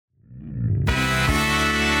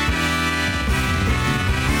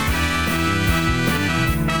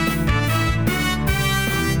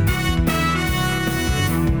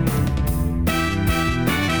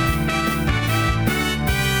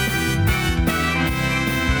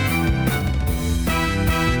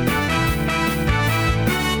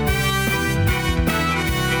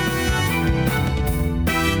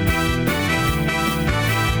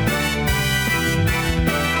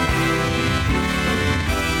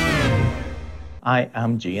I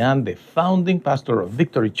am Gian, the founding pastor of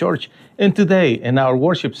Victory Church, and today in our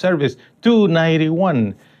worship service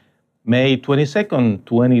 291, May 22nd,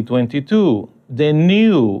 2022,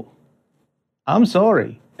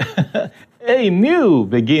 a new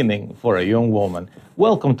beginning for a young woman.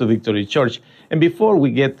 Welcome to Victory Church. And before we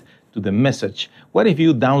get to the message, what if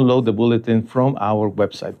you download the bulletin from our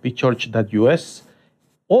website, bchurch.us,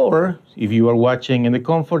 or if you are watching in the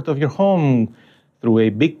comfort of your home through a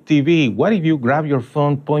big TV, what if you grab your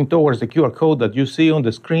phone, point towards the QR code that you see on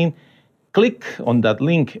the screen, click on that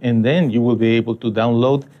link, and then you will be able to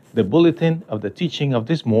download the bulletin of the teaching of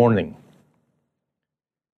this morning.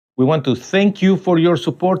 We want to thank you for your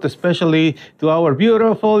support, especially to our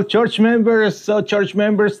beautiful church members. So church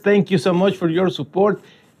members, thank you so much for your support.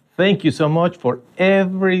 Thank you so much for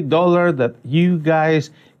every dollar that you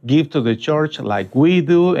guys give to the church like we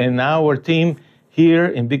do, and our team here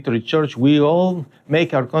in Victory Church, we all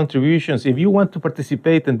make our contributions. If you want to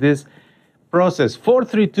participate in this process,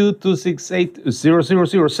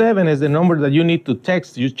 432-268-0007 is the number that you need to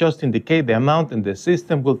text. You just indicate the amount and the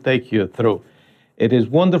system will take you through. It is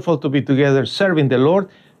wonderful to be together serving the Lord.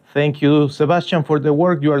 Thank you, Sebastian, for the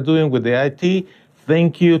work you are doing with the IT.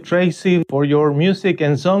 Thank you, Tracy, for your music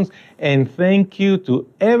and songs. And thank you to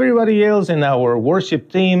everybody else in our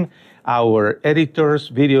worship team, our editors,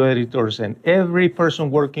 video editors, and every person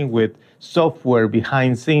working with software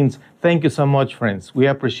behind scenes. Thank you so much, friends. We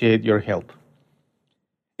appreciate your help.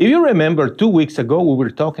 If you remember, 2 weeks ago, we were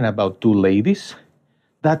talking about two ladies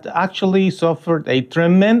that actually suffered a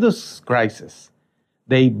tremendous crisis.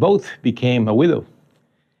 They both became a widow.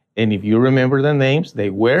 And if you remember the names, they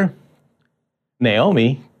were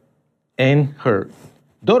Naomi and her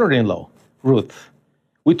daughter-in-law, Ruth.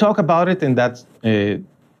 We talked about it in that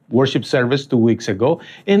worship service 2 weeks ago.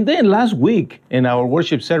 And then last week in our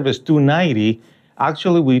worship service 290,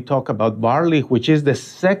 actually we talked about barley, which is the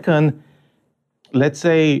second, let's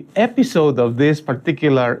say, episode of this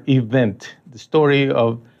particular event, the story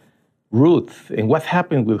of Ruth and what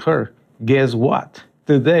happened with her. Guess what?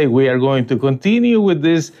 Today we are going to continue with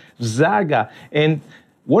this saga. And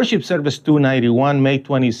worship service 291, May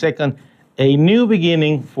 22nd, a new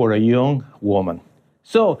beginning for a young woman.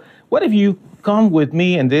 So what if you come with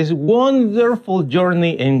me in this wonderful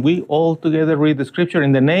journey and we all together read the scripture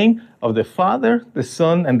in the name of the Father, the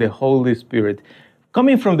Son, and the Holy Spirit.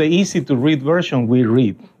 Coming from the easy to read version, we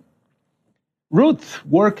read, Ruth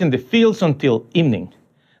worked in the fields until evening.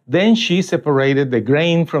 Then she separated the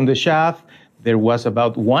grain from the chaff. There was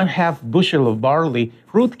about 1/2 bushel of barley.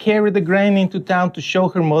 Ruth carried the grain into town to show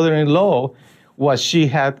her mother-in-law what she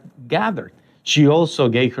had gathered. She also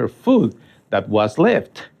gave her food that was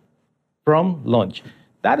left from lunch.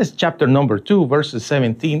 That is chapter number 2, verses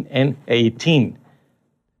 17 and 18.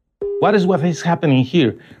 What is happening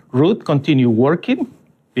here? Ruth continued working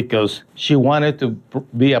because she wanted to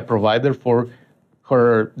be a provider for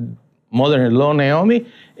her mother-in-law, Naomi,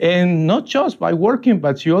 and not just by working,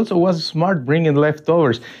 but she also was smart bringing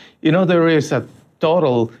leftovers. You know, there is a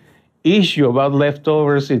total issue about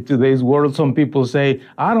leftovers in today's world. Some people say,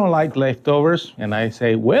 I don't like leftovers. And I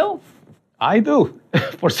say, well, I do.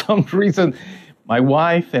 For some reason, my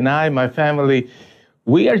wife and I, my family,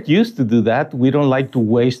 we are used to do that. We don't like to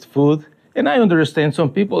waste food. And I understand some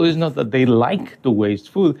people, it's not that they like to waste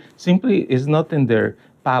food, simply it's not in their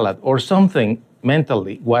palate or something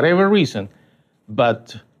mentally, whatever reason.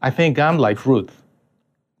 But I think I'm like Ruth.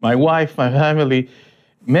 My wife, my family,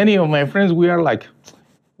 many of my friends, we are like,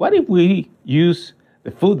 what if we use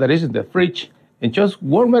the food that is in the fridge and just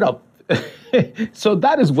warm it up? So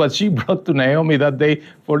that is what she brought to Naomi that day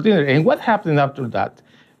for dinner. And what happened after that?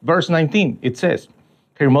 Verse 19, it says,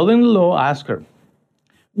 her mother-in-law asked her,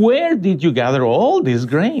 where did you gather all this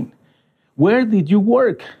grain? Where did you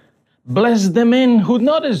work? Bless the men who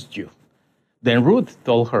noticed you. Then Ruth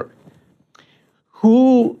told her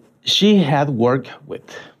who she had worked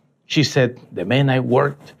with. She said, the man I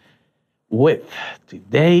worked with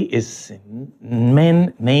today is a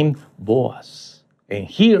man named Boaz. And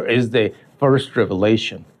here is the first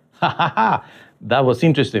revelation. Ha ha ha. That was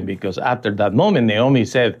interesting because after that moment, Naomi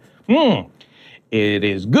said, it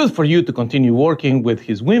is good for you to continue working with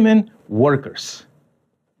his women workers.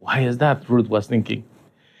 Why is that? Ruth was thinking.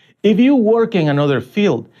 If you work in another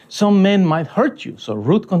field, some men might hurt you. So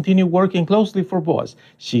Ruth continued working closely for Boaz.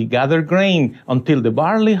 She gathered grain until the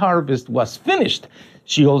barley harvest was finished.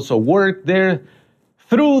 She also worked there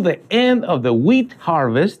through the end of the wheat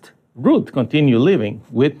harvest. Ruth continued living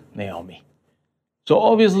with Naomi. So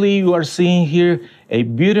obviously you are seeing here a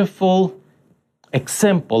beautiful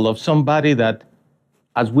example of somebody that,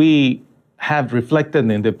 as we have reflected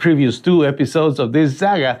in the previous 2 episodes of this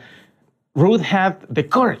saga, Ruth had the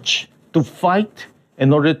courage to fight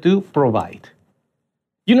in order to provide.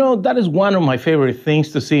 You know, that is one of my favorite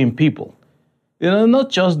things to see in people. You know, not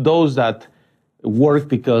just those that work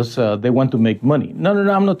because they want to make money. No, no,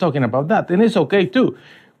 no, I'm not talking about that. And it's okay too.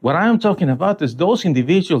 What I am talking about is those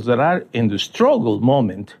individuals that are in the struggle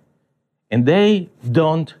moment and they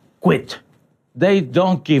don't quit. They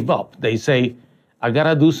don't give up. They say, I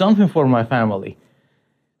gotta do something for my family.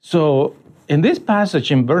 So in this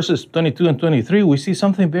passage in verses 22 and 23, we see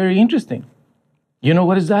something very interesting. You know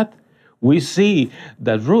what is that? We see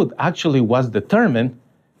that Ruth actually was determined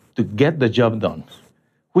to get the job done,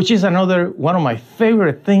 which is another one of my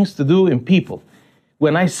favorite things to do in people.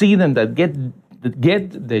 When I see them that get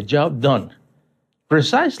the job done.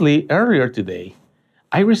 Precisely earlier today,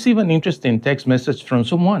 I received an interesting text message from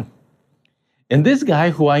someone. And this guy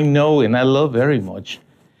who I know and I love very much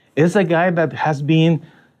is a guy that has been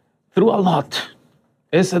through a lot.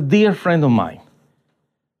 Is a dear friend of mine.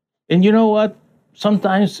 And you know what?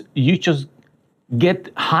 Sometimes you just get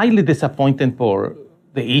highly disappointed for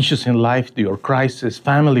the issues in life, your crisis,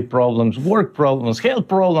 family problems, work problems, health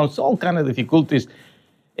problems, all kind of difficulties.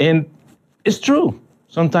 And it's true.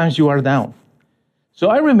 Sometimes you are down. So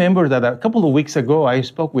I remember that a couple of weeks ago, I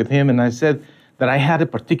spoke with him and I said that I had a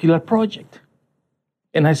particular project.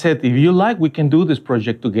 And I said, if you like, we can do this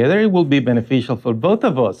project together. It will be beneficial for both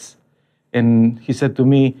of us. And he said to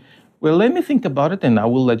me, well, let me think about it and I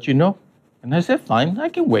will let you know. And I said, fine, I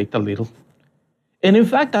can wait a little. And in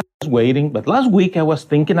fact, I was waiting, but last week I was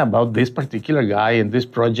thinking about this particular guy and this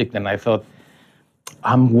project, and I thought,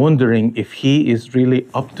 I'm wondering if he is really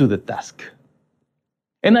up to the task.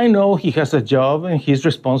 And I know he has a job and he's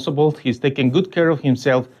responsible, he's taking good care of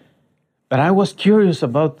himself, but I was curious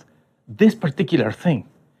about this particular thing.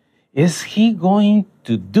 Is he going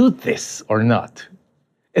to do this or not?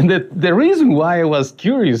 And the reason why I was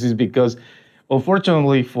curious is because,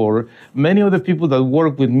 unfortunately, for many of the people that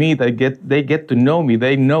work with me, they get to know me,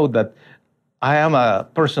 they know that I am a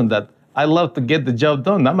person that I love to get the job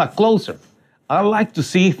done. I'm a closer. I like to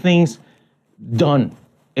see things done.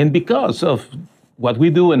 And because of what we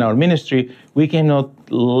do in our ministry, we cannot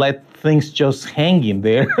let things just hang in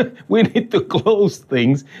there. We need to close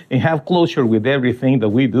things and have closure with everything that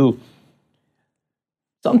we do.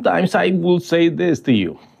 Sometimes I will say this to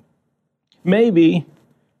you. Maybe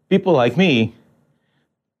people like me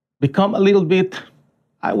become a little bit,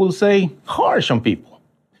 I will say, harsh on people,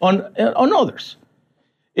 on others.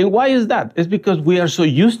 And why is that? It's because we are so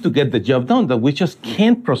used to get the job done that we just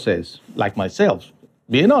can't process, like myself,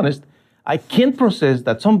 being honest, I can't process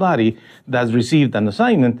that somebody that's received an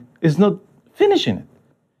assignment is not finishing it.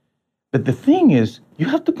 But the thing is, you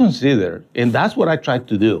have to consider, and that's what I try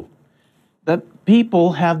to do, that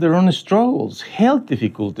people have their own struggles, health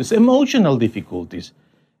difficulties, emotional difficulties,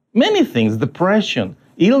 many things, depression,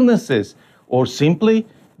 illnesses, or simply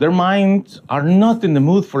their minds are not in the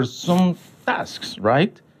mood for some tasks,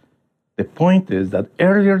 right? The point is that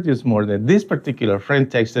earlier this morning, this particular friend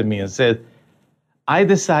texted me and said, I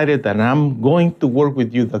decided that I'm going to work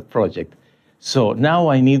with you that project. So now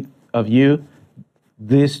I need of you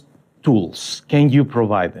these tools. Can you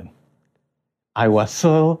provide them? I was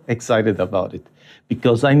so excited about it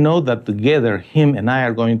because I know that together him and I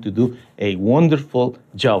are going to do a wonderful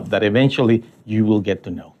job that eventually you will get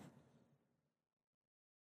to know.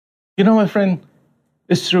 You know, my friend,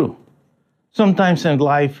 it's true. Sometimes in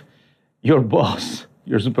life, your boss,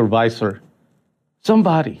 your supervisor,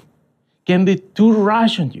 somebody can be too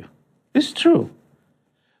rash on you. It's true.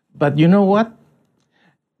 But you know what?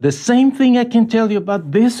 The same thing I can tell you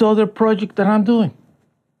about this other project that I'm doing.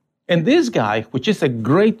 And this guy, which is a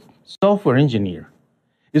great software engineer,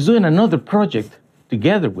 is doing another project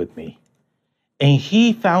together with me. And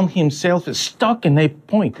he found himself stuck in a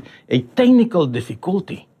point, a technical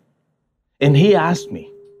difficulty. And he asked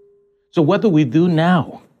me, so what do we do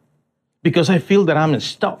now? Because I feel that I'm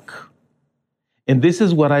stuck. And this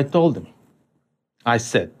is what I told him. I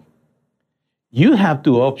said, you have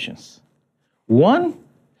two options. One,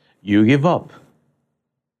 you give up.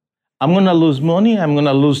 I'm going to lose money, I'm going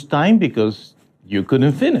to lose time because you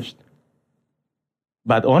couldn't finish.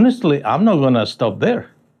 But honestly, I'm not going to stop there.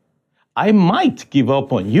 I might give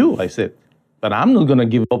up on you, I said, but I'm not going to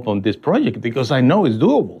give up on this project because I know it's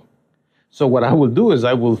doable. So what I will do is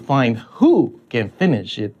I will find who can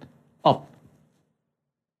finish it up.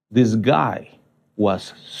 This guy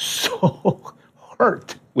was so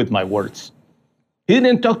hurt with my words. He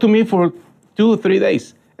didn't talk to me for 2 or 3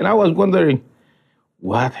 days. And I was wondering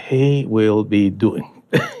what he will be doing.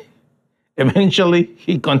 Eventually,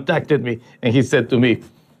 he contacted me and he said to me,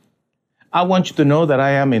 I want you to know that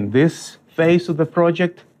I am in this phase of the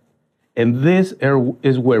project And this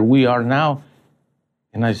is where we are now.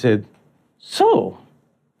 And I said, so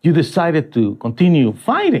you decided to continue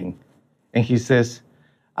fighting? And he says,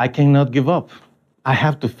 I cannot give up. I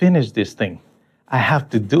have to finish this thing. I have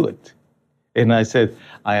to do it. And I said,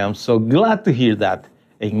 I am so glad to hear that.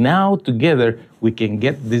 And now together we can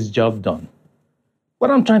get this job done.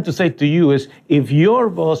 What I'm trying to say to you is, if your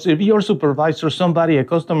boss, if your supervisor, somebody, a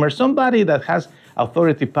customer, somebody that has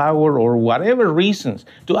authority, power, or whatever reasons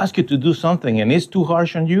to ask you to do something and it's too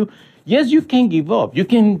harsh on you, yes, you can give up. You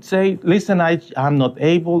can say, listen, I'm not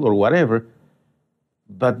able or whatever.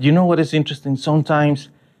 But you know what is interesting? Sometimes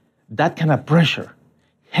that kind of pressure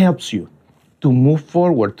helps you to move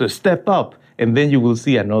forward, to step up, and then you will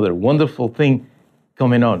see another wonderful thing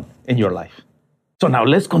coming on in your life. So now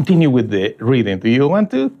let's continue with the reading. Do you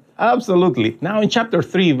want to? Absolutely. Now in chapter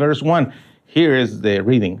 3, verse 1, here is the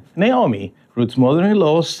reading. Naomi, Ruth's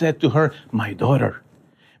mother-in-law, said to her, my daughter,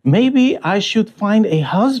 maybe I should find a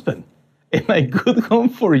husband and a good home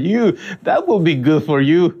for you. That will be good for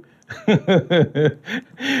you.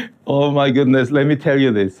 Oh my goodness, let me tell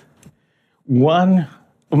you this. One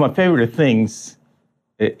of my favorite things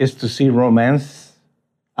is to see romance.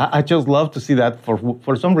 I just love to see that.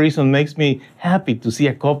 For some reason, makes me happy to see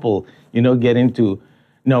a couple, getting to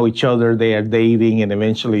know each other. They are dating, and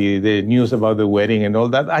eventually the news about the wedding and all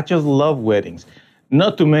that. I just love weddings.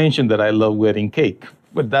 Not to mention that I love wedding cake,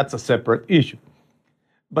 but that's a separate issue.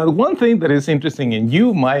 But one thing that is interesting, and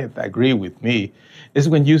you might agree with me, is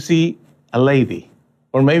when you see a lady,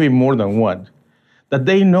 or maybe more than one, that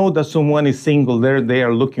they know that someone is single, they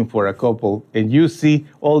are looking for a couple, and you see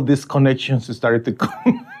all these connections started to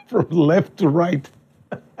come from left to right.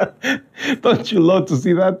 Don't you love to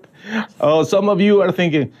see that? Oh, some of you are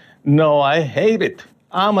thinking, no, I hate it.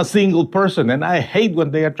 I'm a single person, and I hate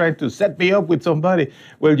when they are trying to set me up with somebody.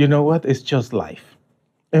 Well, you know what? It's just life.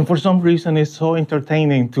 And for some reason, it's so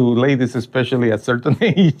entertaining to ladies, especially at a certain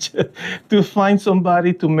age, to find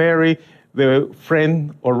somebody to marry, the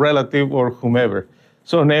friend or relative or whomever.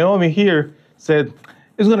 So Naomi here said,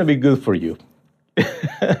 it's going to be good for you.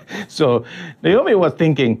 So Naomi was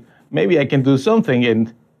thinking, maybe I can do something,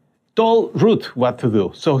 and told Ruth what to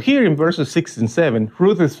do. So here in verses 6 and 7,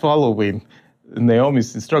 Ruth is following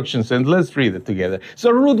Naomi's instructions, and let's read it together. So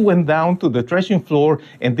Ruth went down to the threshing floor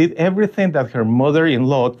and did everything that her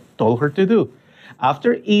mother-in-law told her to do.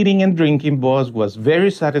 After eating and drinking, Boaz was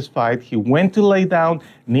very satisfied. He went to lay down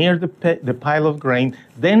near the pile of grain.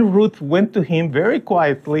 Then Ruth went to him very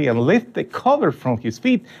quietly and lifted the cover from his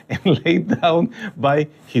feet and laid down by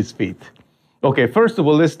his feet. Okay, first of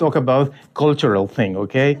all, let's talk about cultural thing,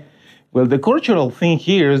 okay? Well, the cultural thing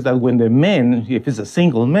here is that when the man, if it's a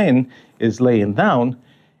single man, is laying down,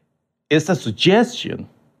 it's a suggestion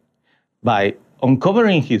by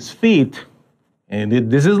uncovering his feet, and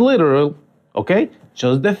this is literal, okay?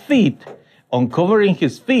 Just the feet, uncovering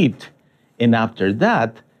his feet, and after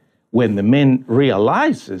that, when the man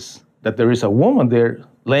realizes that there is a woman there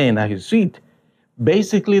laying at his feet,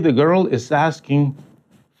 basically the girl is asking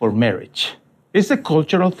for marriage. It's a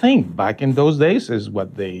cultural thing. Back in those days is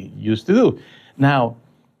what they used to do. Now,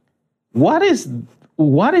 what is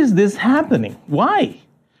this happening? Why?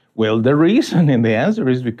 Well, the reason and the answer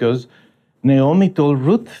is because Naomi told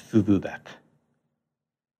Ruth to do that.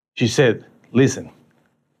 She said, listen,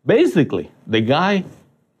 basically, the guy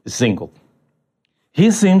is single.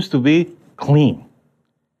 He seems to be clean.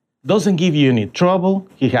 Doesn't give you any trouble.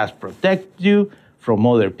 He has protected you from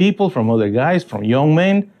other people, from other guys, from young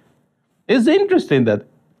men. It's interesting that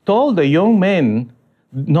told the young men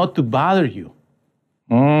not to bother you.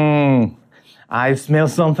 I smell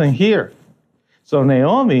something here. So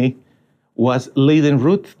Naomi was leading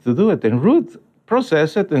Ruth to do it. And Ruth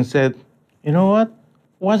processed it and said, you know what?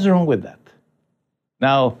 What's wrong with that?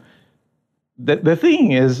 Now, the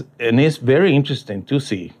thing is, and it's very interesting to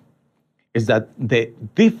see, is that the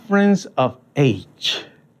difference of age.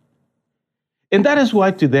 And that is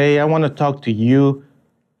why today I want to talk to you,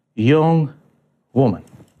 young woman.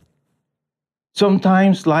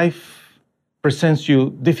 Sometimes life presents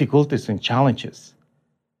you difficulties and challenges.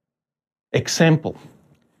 Example,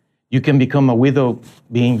 you can become a widow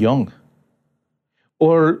being young.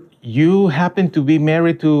 Or you happen to be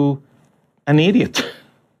married to an idiot.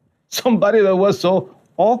 Somebody that was so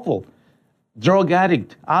awful, drug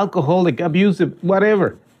addict, alcoholic, abusive,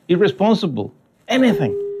 whatever, irresponsible,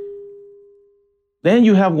 anything. Then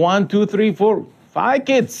you have 1, 2, 3, 4, 5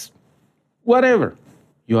 kids, whatever.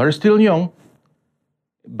 You are still young,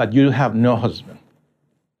 but you have no husband.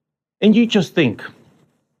 And you just think,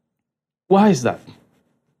 why is that?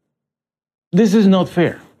 This is not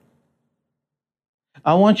fair.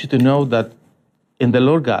 I want you to know that in the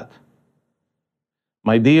Lord God,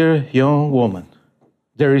 My dear young woman,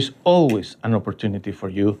 there is always an opportunity for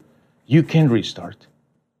you. You can restart.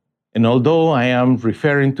 And although I am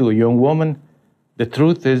referring to a young woman, the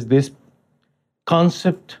truth is this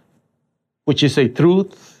concept, which is a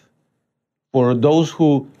truth for those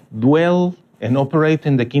who dwell and operate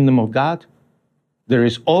in the kingdom of God, there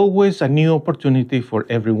is always a new opportunity for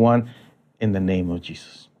everyone in the name of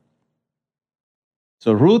Jesus.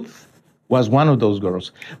 So Ruth was one of those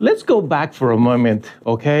girls. Let's go back for a moment,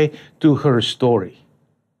 okay, to her story.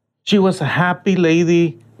 She was a happy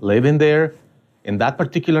lady living there in that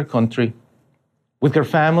particular country with her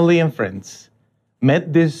family and friends,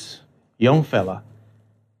 met this young fella,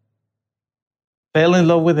 fell in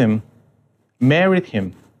love with him, married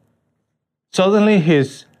him. Suddenly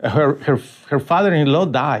her father-in-law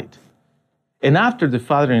died. And after the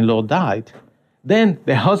father-in-law died, then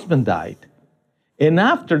the husband died. And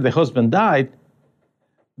after the husband died,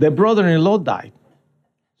 the brother-in-law died.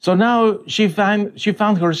 So now she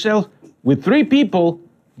found herself with 3 people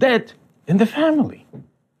dead in the family.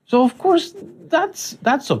 So of course,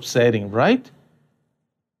 that's upsetting, right?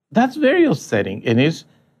 That's very upsetting, and it's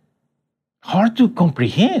hard to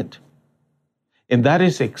comprehend. And that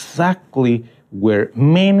is exactly where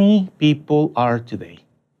many people are today.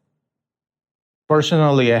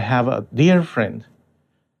 Personally, I have a dear friend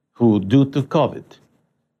who, due to COVID,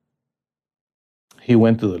 he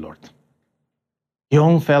went to the Lord.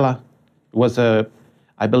 Young fella, was a,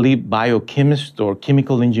 I believe, biochemist or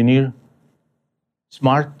chemical engineer,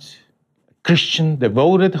 smart, Christian,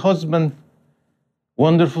 devoted husband,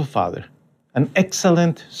 wonderful father, an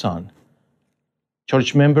excellent son,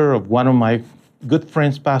 church member of one of my good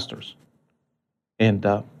friends' pastors. And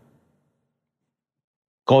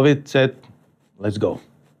COVID said, let's go.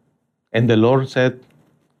 And the Lord said,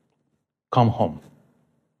 come home.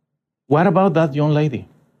 What about that young lady?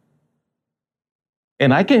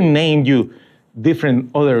 And I can name you different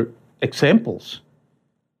other examples,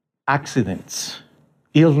 accidents,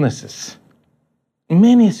 illnesses,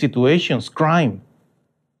 many situations, crime,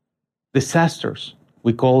 disasters.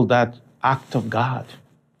 We call that act of God.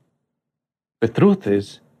 The truth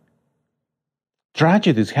is,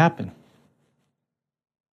 tragedies happen.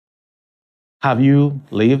 Have you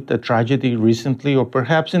lived a tragedy recently or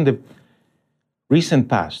perhaps in the recent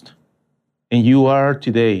past? And you are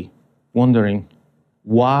today wondering,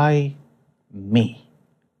 why me?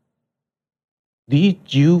 Did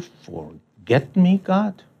you forget me,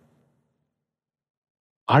 God?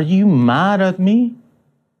 Are you mad at me?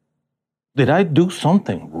 Did I do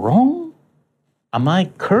something wrong? Am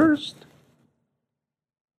I cursed?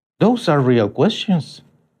 Those are real questions.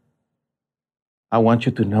 I want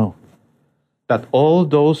you to know that all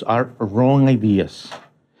those are wrong ideas.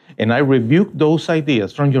 And I rebuke those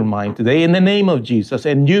ideas from your mind today in the name of Jesus,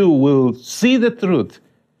 and you will see the truth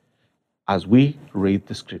as we read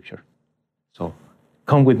the scripture. So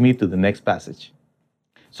come with me to the next passage.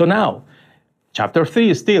 So now, chapter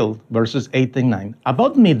 3 is still verses 8 and 9.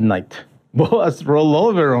 About midnight, Boaz rolled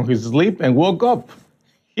over on his sleep and woke up.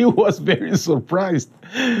 He was very surprised.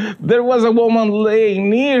 There was a woman laying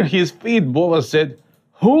near his feet. Boaz said,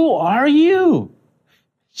 who are you?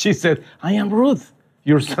 She said, I am Ruth,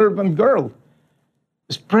 your servant girl.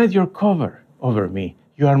 Spread your cover over me.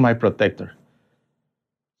 You are my protector.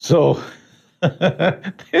 So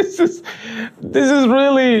this is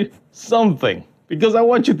really something, because I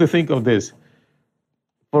want you to think of this.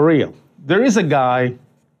 For real, there is a guy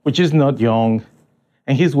which is not young,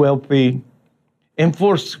 and he's wealthy, and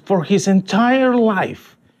for his entire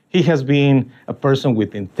life, he has been a person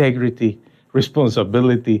with integrity,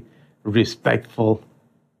 responsibility, respectful.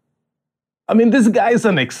 I mean, this guy is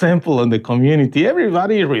an example in the community.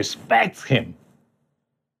 Everybody respects him.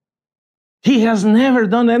 He has never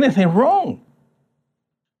done anything wrong.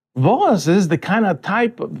 Boaz is the kind of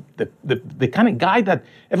type of, the kind of guy that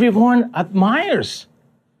everyone admires.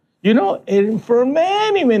 You know, and for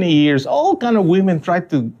many, many years, all kind of women tried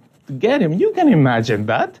to get him. You can imagine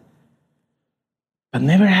that. But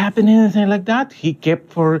never happened anything like that. He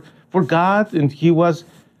kept for God, and he was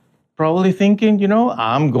probably thinking, you know,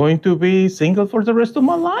 I'm going to be single for the rest of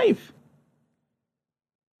my life.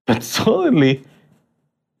 But suddenly,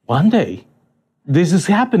 one day, this is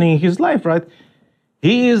happening in his life, right?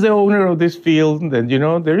 He is the owner of this field, and, you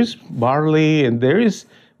know, there is barley, and there is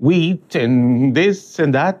wheat, and this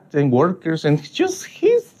and that, and workers, and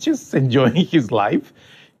he's just enjoying his life.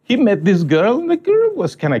 He met this girl, and the girl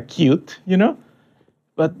was kind of cute, you know,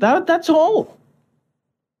 but that's all.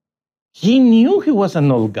 He knew he was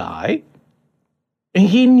an old guy, and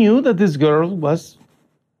he knew that this girl was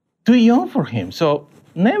too young for him, so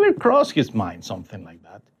never crossed his mind something like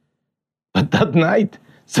that. But that night,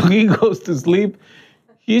 so he goes to sleep.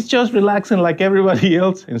 He's just relaxing like everybody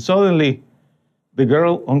else. And suddenly, the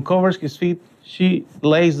girl uncovers his feet. She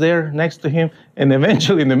lays there next to him. And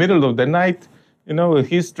eventually, in the middle of the night,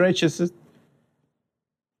 he stretches it.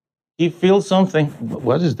 He feels something.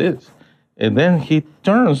 What is this? And then he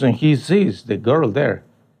turns and he sees the girl there.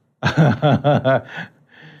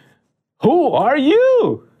 Who are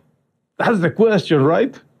you? That's the question,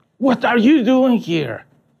 right? What are you doing here?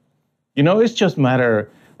 It's just a matter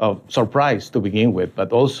of surprise to begin with,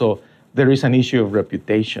 but also there is an issue of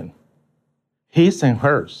reputation, his and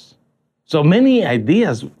hers. So many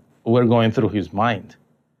ideas were going through his mind.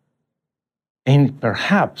 And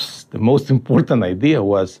perhaps the most important idea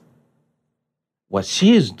was, what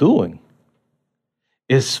she is doing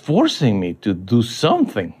is forcing me to do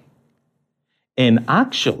something. And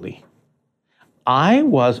actually, I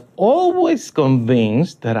was always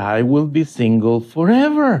convinced that I will be single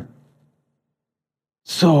forever.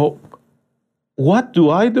 So, what do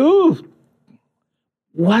I do?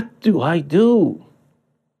 What do I do?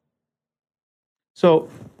 So,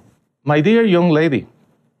 my dear young lady,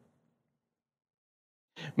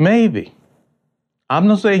 maybe, I'm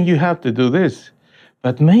not saying you have to do this,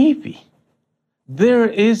 but maybe there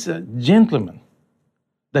is a gentleman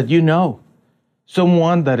that you know,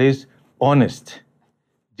 someone that is honest,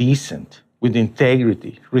 decent, with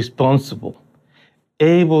integrity, responsible,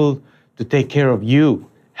 able to take care of you,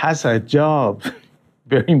 has a job,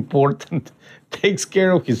 very important, takes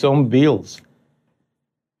care of his own bills,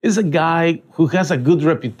 is a guy who has a good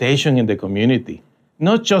reputation in the community,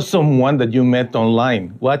 not just someone that you met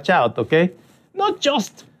online. Watch out, okay? Not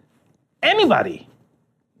just anybody.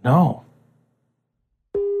 No.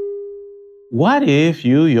 What if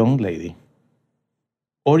you, young lady,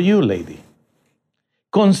 or you, lady,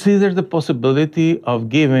 consider the possibility of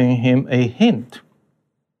giving him a hint?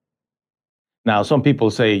 Now, some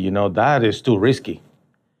people say, that is too risky.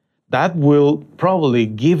 That will probably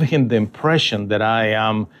give him the impression that I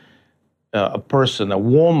am a person, a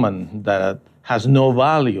woman that has no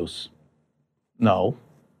values. No,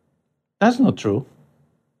 that's not true.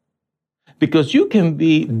 Because you can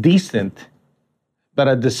be decent, but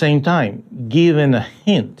at the same time, giving a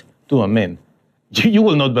hint to a man. You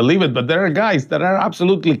will not believe it, but there are guys that are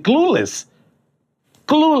absolutely clueless.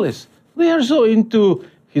 Clueless. They are so into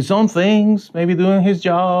his own things, maybe doing his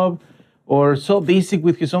job, or so busy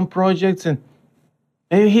with his own projects, and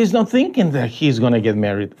maybe he's not thinking that he's going to get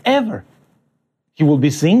married ever. He will be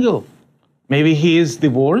single. Maybe he is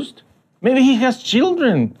divorced. Maybe he has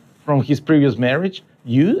children from his previous marriage.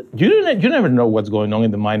 You never know what's going on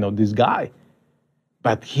in the mind of this guy.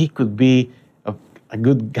 But he could be a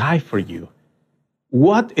good guy for you.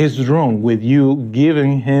 What is wrong with you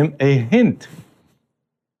giving him a hint?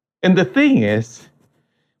 And the thing is,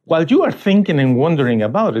 while you are thinking and wondering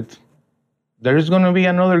about it, there is going to be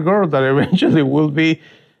another girl that eventually will be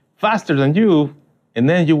faster than you, and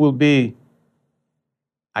then you will be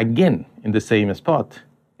again in the same spot,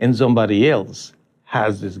 and somebody else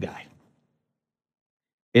has this guy.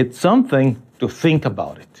 It's something to think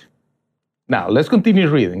about it. Now, let's continue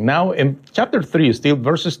reading. Now, in chapter 3, still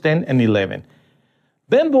verses 10 and 11.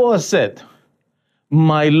 Then Boaz said,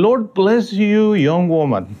 "My Lord bless you, young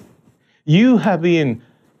woman. You have been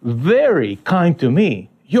very kind to me.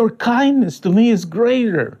 Your kindness to me is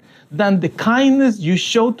greater than the kindness you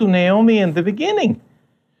showed to Naomi in the beginning.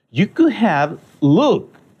 You could have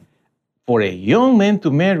looked for a young man to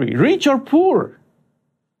marry, rich or poor,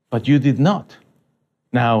 but you did not.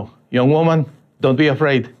 Now, young woman, don't be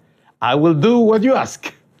afraid. I will do what you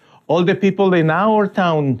ask. All the people in our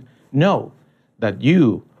town know that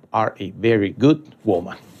you are a very good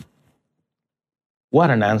woman." What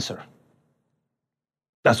an answer.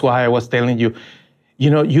 That's why I was telling you,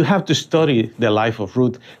 you have to study the life of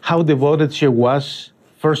Ruth, how devoted she was,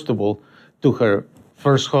 first of all, to her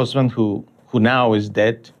first husband who now is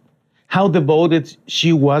dead, how devoted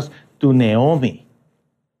she was to Naomi,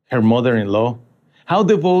 her mother-in-law, how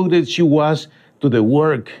devoted she was to the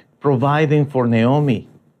work providing for Naomi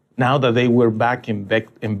now that they were back in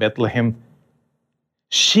Bethlehem.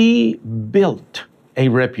 She built a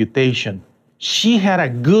reputation. She had a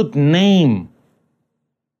good name.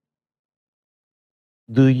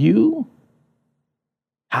 Do you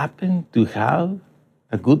happen to have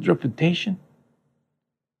a good reputation?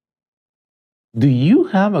 Do you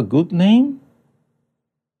have a good name?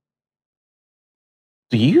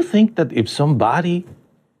 Do you think that if somebody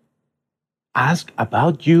asks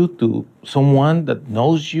about you to someone that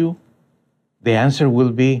knows you, the answer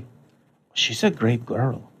will be, "She's a great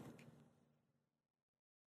girl"?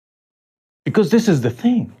 Because this is the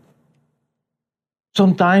thing.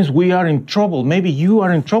 Sometimes we are in trouble. Maybe you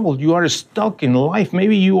are in trouble. You are stuck in life.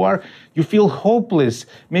 Maybe you feel hopeless.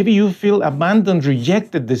 Maybe you feel abandoned,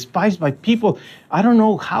 rejected, despised by people. I don't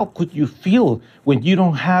know, how could you feel when you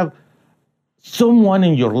don't have someone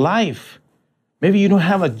in your life? Maybe you don't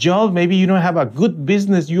have a job. Maybe you don't have a good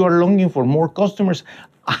business. You are longing for more customers.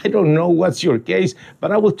 I don't know what's your case,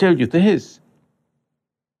 but I will tell you this.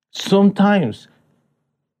 Sometimes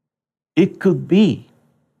it could be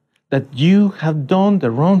that you have done the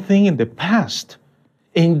wrong thing in the past,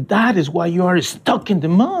 and that is why you are stuck in the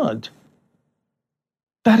mud.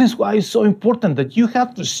 That is why it's so important that you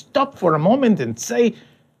have to stop for a moment and say,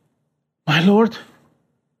 my Lord,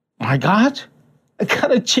 my God, I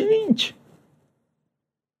gotta change.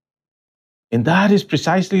 And that is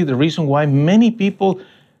precisely the reason why many people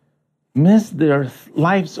mess their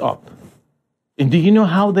lives up. And do you know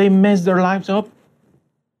how they mess their lives up?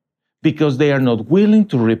 Because they are not willing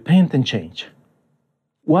to repent and change.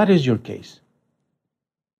 What is your case?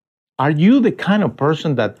 Are you the kind of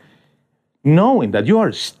person that, knowing that you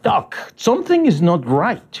are stuck, something is not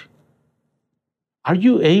right, are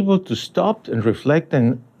you able to stop and reflect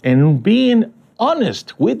and being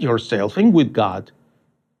honest with yourself and with God,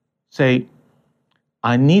 say,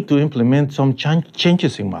 I need to implement some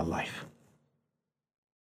changes in my life?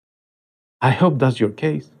 I hope that's your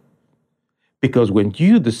case. Because when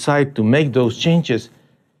you decide to make those changes,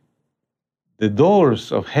 the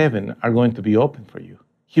doors of heaven are going to be open for you.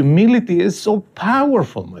 Humility is so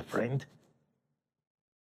powerful, my friend.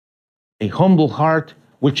 A humble heart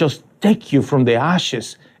will just take you from the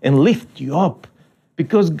ashes and lift you up,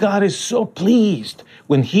 because God is so pleased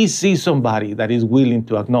when He sees somebody that is willing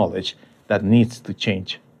to acknowledge that needs to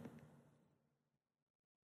change.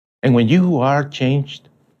 And when you are changed,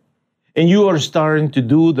 and you are starting to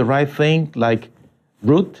do the right thing like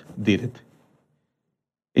Ruth did it,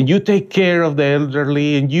 and you take care of the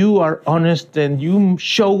elderly, and you are honest, and you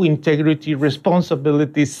show integrity,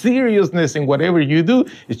 responsibility, seriousness in whatever you do,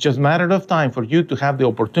 it's just a matter of time for you to have the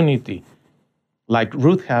opportunity, like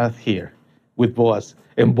Ruth had here with Boaz.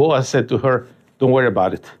 And Boaz said to her, don't worry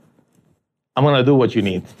about it. I'm going to do what you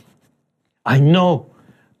need. I know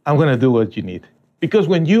I'm going to do what you need. Because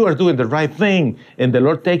when you are doing the right thing and the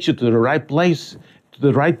Lord takes you to the right place, to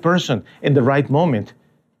the right person in the right moment,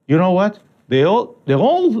 you know what? The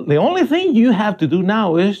only thing you have to do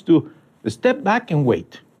now is to step back and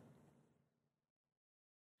wait.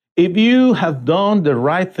 If you have done the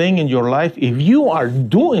right thing in your life, if you are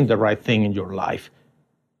doing the right thing in your life,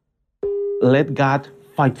 let God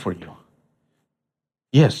fight for you.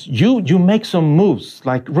 Yes, you make some moves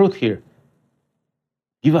like Ruth here.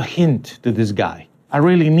 Give a hint to this guy. I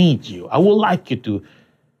really need you. I would like you to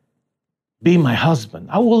be my husband.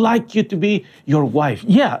 I would like you to be your wife.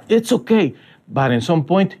 Yeah, it's okay. But at some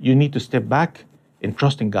point, you need to step back and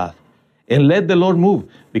trust in God and let the Lord move,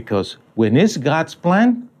 because when it's God's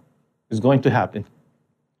plan, it's going to happen.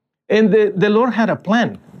 And the Lord had a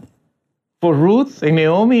plan for Ruth and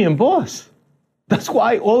Naomi and Boaz. That's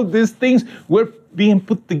why all these things were being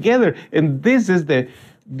put together. And this is the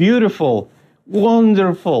beautiful,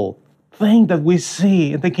 wonderful thing that we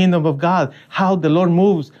see in the kingdom of God, how the Lord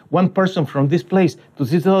moves one person from this place to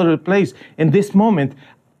this other place in this moment,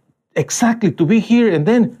 exactly to be here, and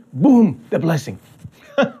then boom, the blessing.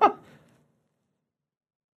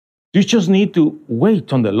 You just need to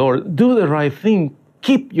wait on the Lord, do the right thing,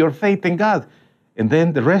 keep your faith in God, and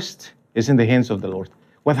then the rest is in the hands of the Lord.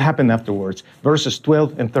 What happened afterwards? Verses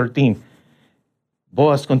 12 and 13.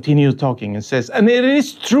 Boaz continues talking and says, and it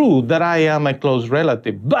is true that I am a close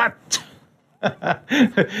relative, but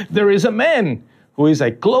there is a man who is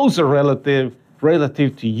a closer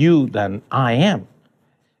relative to you than I am.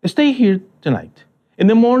 Stay here tonight. In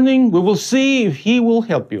the morning, we will see if he will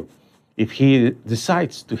help you. If he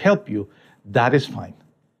decides to help you, that is fine.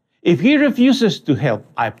 If he refuses to help,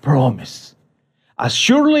 I promise, as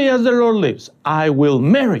surely as the Lord lives, I will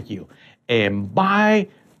marry you and buy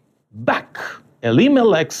back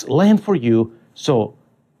Elimelech's land for you. So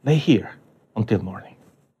lay here until morning.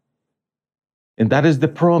 And that is the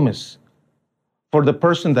promise for the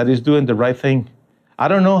person that is doing the right thing. I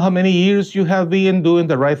don't know how many years you have been doing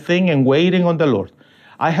the right thing and waiting on the Lord.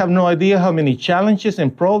 I have no idea how many challenges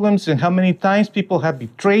and problems and how many times people have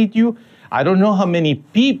betrayed you. I don't know how many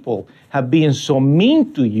people have been so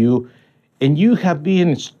mean to you, and you have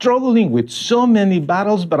been struggling with so many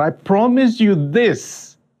battles, but I promise you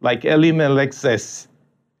this, like Elimelech says,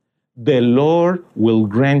 the Lord will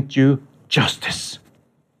grant you justice.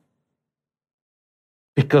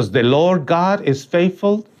 Because the Lord God is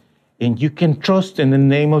faithful, and you can trust in the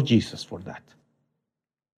name of Jesus for that.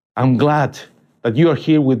 I'm glad that you are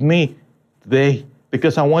here with me today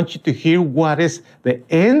because I want you to hear what is the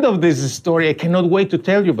end of this story. I cannot wait to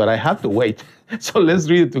tell you, but I have to wait. So let's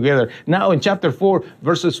read it together. Now in chapter 4,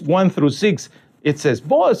 verses 1 through 6, it says,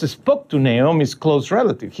 Boaz spoke to Naomi's close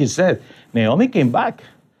relative. He said, Naomi came back.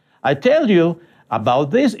 I tell you about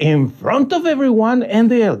this in front of everyone and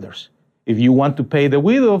the elders. If you want to pay the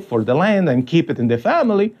widow for the land and keep it in the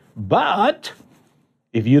family, but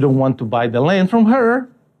if you don't want to buy the land from her,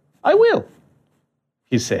 I will.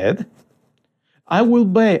 He said, I will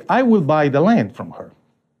buy the land from her.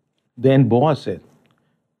 Then Boaz said,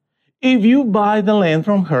 if you buy the land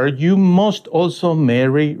from her, you must also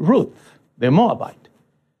marry Ruth, the Moabite.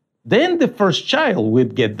 Then the first child will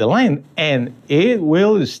get the land, and it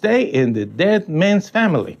will stay in the dead man's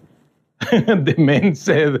family. The man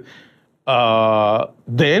said,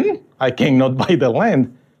 then I cannot buy the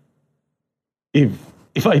land.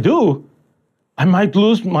 If I do, I might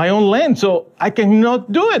lose my own land, so I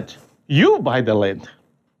cannot do it. You buy the land.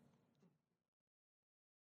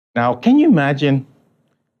 Now, can you imagine?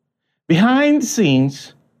 Behind the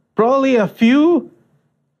scenes, probably a few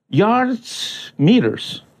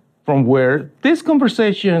meters from where this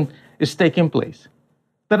conversation is taking place,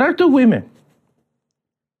 there are two women.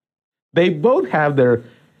 They both have their,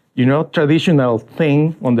 traditional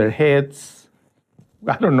thing on their heads.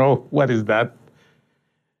 I don't know what is that.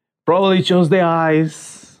 Probably shows the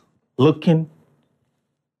eyes, looking,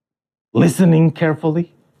 listening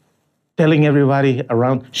carefully, telling everybody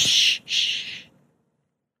around, shh, shh.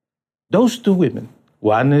 Those two women,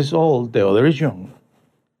 one is old, the other is young.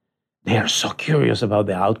 They are so curious about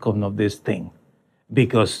the outcome of this thing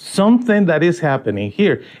because something that is happening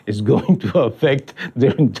here is going to affect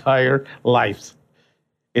their entire lives.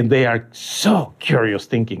 And they are so curious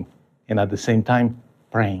thinking and at the same time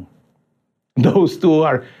praying. Those two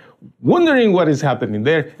are wondering what is happening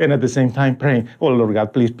there and at the same time praying, oh, Lord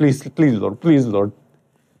God, please, please, please, Lord, please, Lord.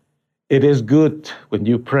 It is good when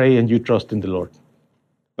you pray and you trust in the Lord.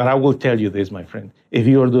 But I will tell you this, my friend, if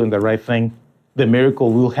you are doing the right thing, the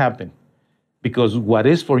miracle will happen because what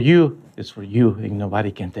is for you is for you and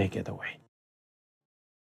nobody can take it away.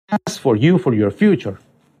 As for you, for your future,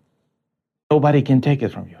 nobody can take it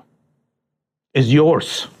from you. It's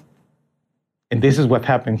yours. And this is what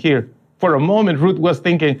happened here. For a moment, Ruth was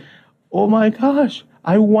thinking, oh my gosh,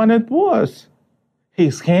 I wanted Boaz.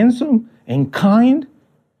 He's handsome and kind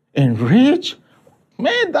and rich.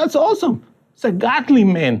 Man, that's awesome. It's a godly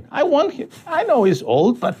man. I want him. I know he's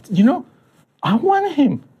old, but I want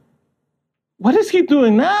him. What is he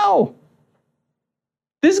doing now?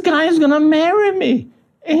 This guy is going to marry me.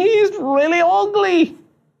 And he's really ugly.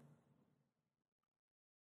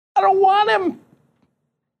 I don't want him.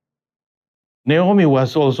 Naomi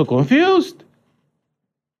was also confused.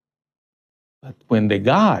 But when the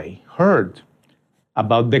guy heard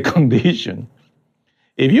about the condition,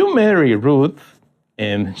 if you marry Ruth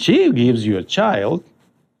and she gives you a child,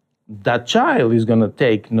 that child is going to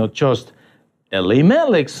take not just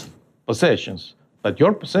Elimelech's possessions, but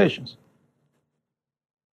your possessions.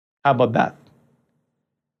 How about that?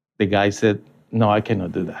 The guy said, no, I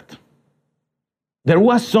cannot do that. There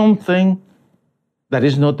was something that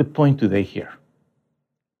is not the point today here.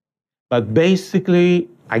 But basically,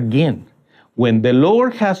 again, when the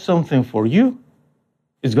Lord has something for you,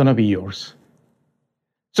 it's going to be yours.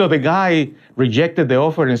 So the guy rejected the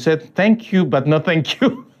offer and said, thank you, but no thank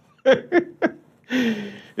you.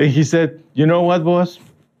 And he said, you know what, boss?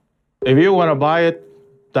 If you want to buy it,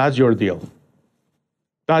 that's your deal.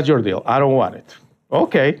 That's your deal. I don't want it.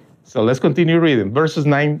 Okay, so let's continue reading. Verses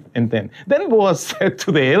 9 and 10. Then Boaz said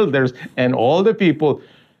to the elders and all the people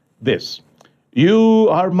this, you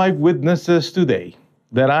are my witnesses today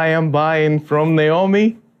that I am buying from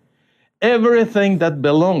Naomi everything that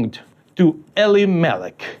belonged to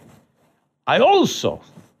Elimelech. I also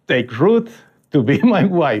take Ruth to be my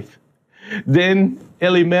wife. Then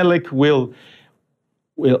Elimelech will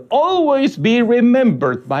always be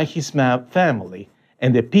remembered by his family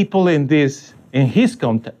and the people in his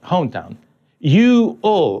hometown. You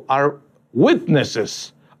all are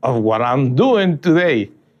witnesses of what I'm doing today.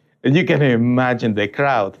 And you can imagine the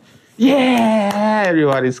crowd. Yeah,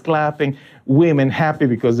 everybody's clapping. Women happy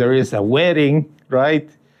because there is a wedding, right?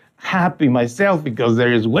 Happy myself because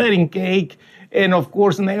there is wedding cake. And of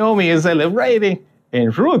course, Naomi is celebrating.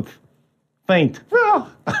 And Ruth faint.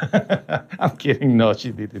 Well, I'm kidding. No,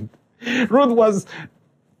 she didn't. Ruth was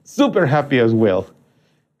super happy as well.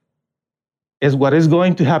 It's what is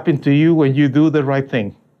going to happen to you when you do the right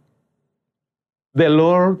thing. The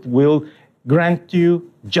Lord will grant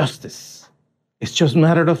you justice. It's just a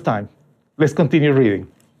matter of time. Let's continue reading.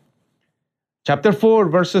 Chapter 4,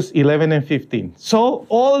 verses 11 and 15. So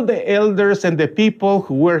all the elders and the people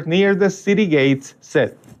who were near the city gates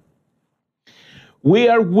said, "We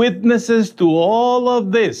are witnesses to all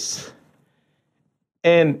of this.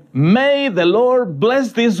 And may the Lord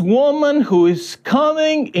bless this woman who is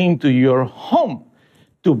coming into your home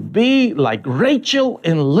to be like Rachel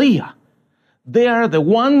and Leah. They are the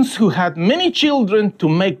ones who had many children to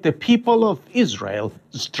make the people of Israel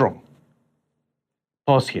strong."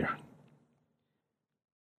 Pause here.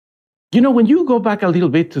 You know, when you go back a little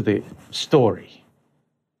bit to the story,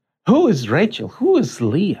 who is Rachel? Who is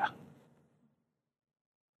Leah?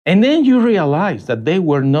 And then you realize that they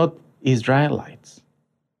were not Israelites.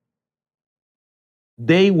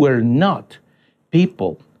 They were not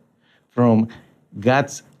people from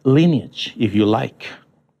God's lineage, if you like.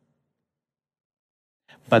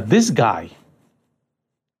 But this guy,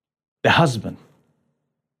 the husband,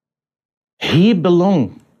 he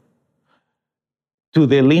belonged to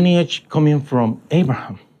the lineage coming from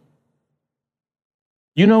Abraham.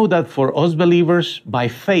 You know that for us believers, by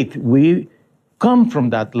faith, we come from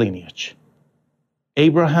that lineage.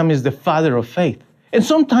 Abraham is the father of faith. And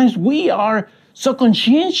sometimes we are so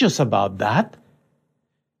conscientious about that.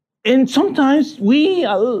 And sometimes we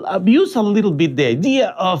abuse a little bit the idea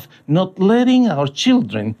of not letting our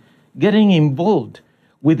children getting involved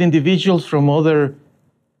with individuals from other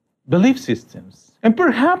belief systems. And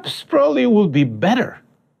perhaps, probably, it will be better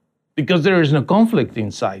because there is no conflict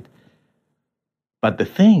inside. But the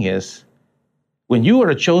thing is, when you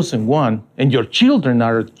are a chosen one and your children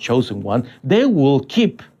are a chosen one, they will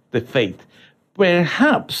keep the faith.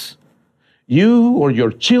 Perhaps you or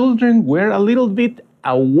your children were a little bit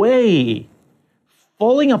away,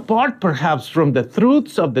 falling apart perhaps from the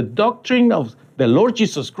truths of the doctrine of the Lord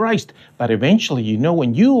Jesus Christ. But eventually, you know,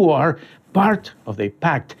 when you are part of the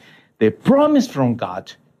pact, the promise from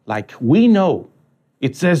God, like we know,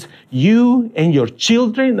 it says, you and your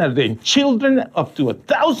children are the children up to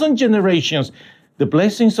 1,000 generations. The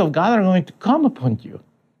blessings of God are going to come upon you.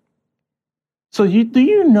 So do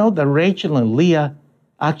you know that Rachel and Leah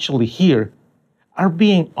actually here are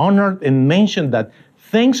being honored and mentioned that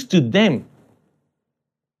thanks to them,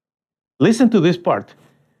 listen to this part,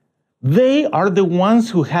 they are the ones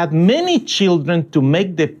who had many children to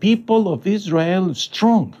make the people of Israel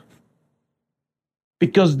strong.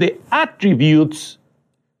 Because the attributes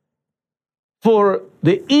for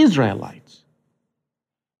the Israelites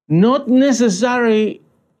not necessarily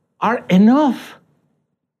are enough.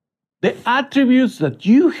 The attributes that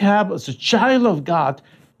you have as a child of God,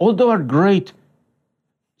 although are great,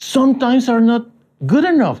 sometimes are not good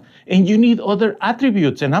enough. And you need other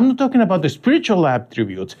attributes. And I'm not talking about the spiritual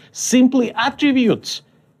attributes, simply attributes.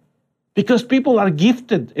 Because people are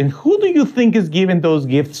gifted. And who do you think is giving those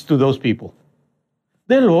gifts to those people?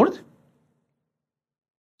 The Lord.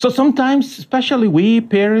 So sometimes, especially we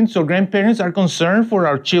parents or grandparents are concerned for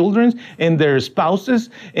our children and their spouses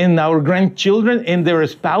and our grandchildren and their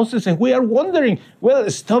spouses. And we are wondering, well,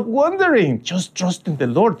 stop wondering. Just trust in the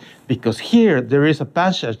Lord. Because here there is a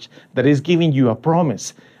passage that is giving you a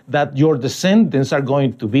promise that your descendants are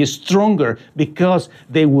going to be stronger because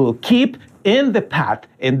they will keep in the path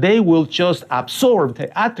and they will just absorb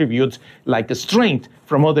the attributes like a strength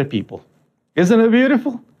from other people. Isn't it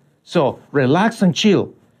beautiful? So relax and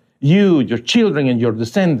chill. You, your children, and your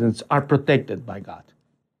descendants are protected by God.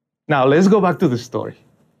 Now let's go back to the story.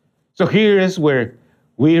 So here is where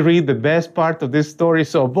we read the best part of this story.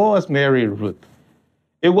 So Boaz married Ruth.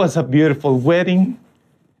 It was a beautiful wedding.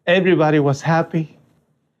 Everybody was happy.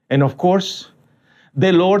 And of course,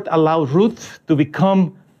 the Lord allowed Ruth to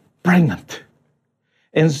become pregnant.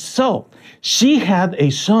 And so she had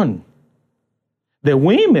a son. The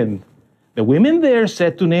women there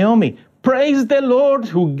said to Naomi, "Praise the Lord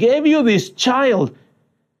who gave you this child.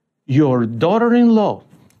 Your daughter-in-law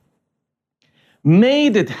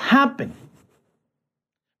made it happen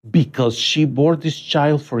because she bore this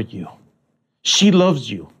child for you. She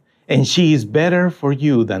loves you, and she is better for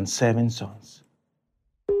you than 7 sons."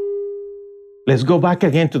 Let's go back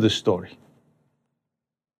again to the story.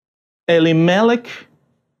 Elimelech,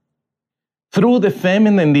 through the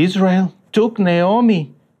famine in Israel, took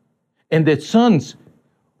Naomi and the sons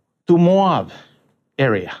to Moab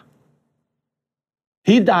area.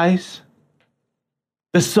 He dies,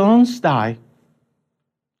 the sons die,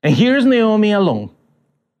 and here's Naomi alone.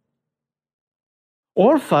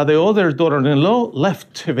 Orpha, the other daughter-in-law,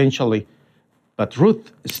 left eventually, but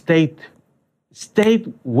Ruth stayed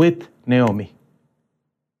with Naomi.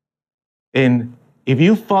 And if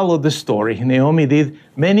you follow the story, Naomi did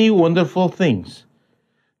many wonderful things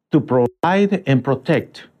to provide and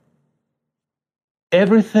protect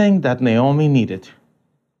everything that Naomi needed.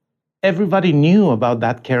 Everybody knew about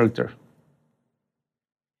that character.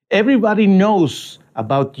 Everybody knows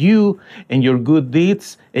about you and your good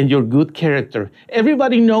deeds and your good character.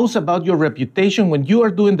 Everybody knows about your reputation when you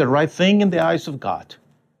are doing the right thing in the eyes of God.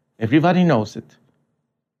 Everybody knows it.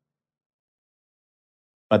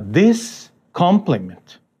 But this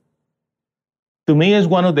compliment, to me, is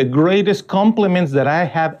one of the greatest compliments that I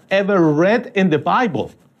have ever read in the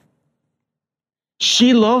Bible.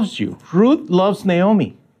 She loves you. Ruth loves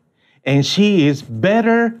Naomi. And she is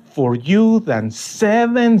better for you than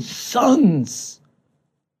 7 sons.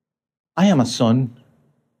 I am a son.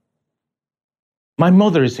 My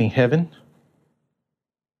mother is in heaven.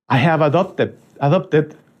 I have adopted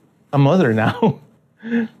a mother now.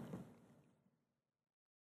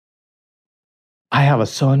 I have a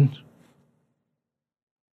son.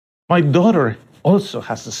 My daughter also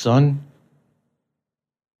has a son.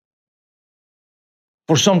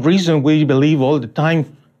 For some reason, we believe all the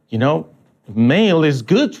time, male is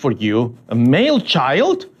good for you. A male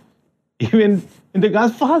child, even in The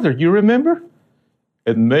Godfather, you remember?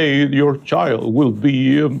 And may your child will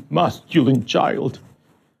be a masculine child.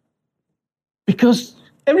 Because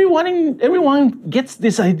everyone gets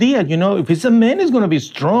this idea, if it's a man, he's going to be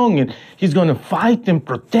strong and he's going to fight and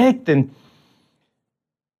protect.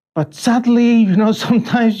 But sadly,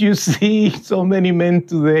 sometimes you see so many men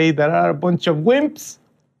today that are a bunch of wimps.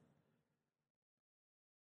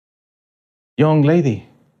 Young lady,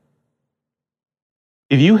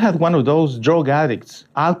 if you had one of those drug addicts,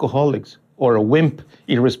 alcoholics, or a wimp,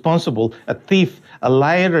 irresponsible, a thief, a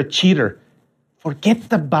liar, a cheater,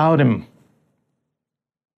 forget about him.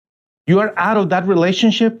 You are out of that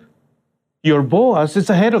relationship. Your Boaz is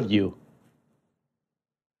ahead of you.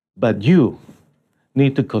 But you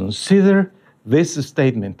need to consider this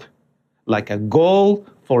statement like a goal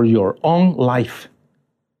for your own life.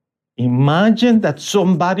 Imagine that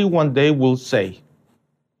somebody one day will say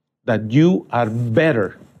that you are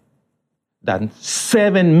better than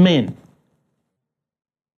 7 men.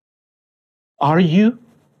 Are you?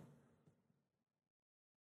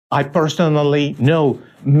 I personally know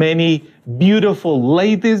many beautiful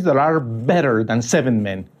ladies that are better than 7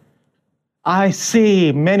 men. I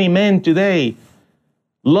see many men today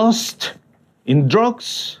lost in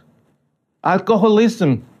drugs,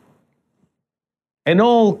 alcoholism, and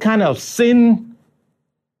all kind of sin,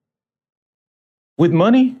 with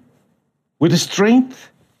money, with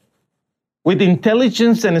strength, with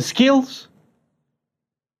intelligence and skills,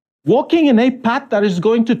 walking in a path that is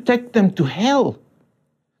going to take them to hell,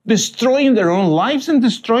 destroying their own lives and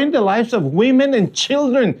destroying the lives of women and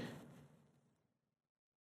children.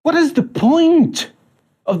 What is the point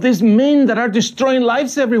of these men that are destroying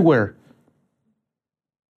lives everywhere?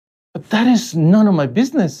 But that is none of my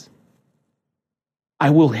business. I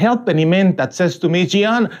will help any man that says to me,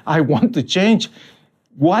 Gian, I want to change.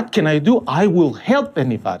 What can I do? I will help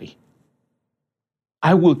anybody.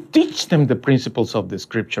 I will teach them the principles of the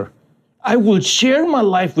scripture. I will share my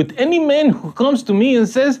life with any man who comes to me and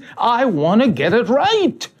says, I want to get it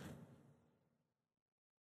right.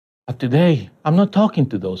 But today, I'm not talking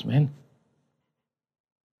to those men.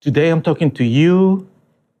 Today, I'm talking to you,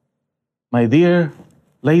 my dear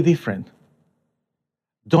lady friend.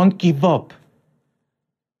 Don't give up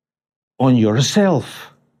on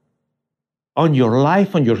yourself, on your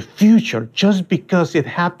life, on your future, just because it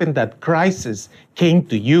happened that crisis came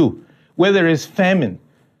to you, whether it's famine,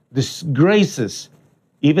 disgraces,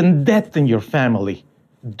 even death in your family.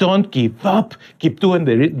 Don't give up. Keep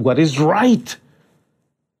doing what is right.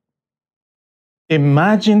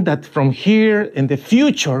 Imagine that from here in the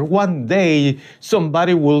future, one day,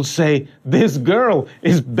 somebody will say, this girl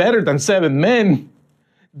is better than 7 men.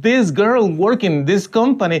 This girl working in this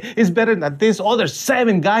company is better than these other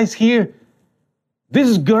 7 guys here.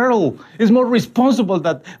 This girl is more responsible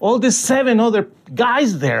than all these 7 other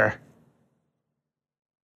guys there.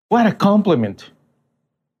 What a compliment.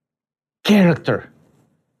 Character.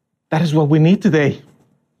 That is what we need today.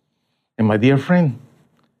 And my dear friend,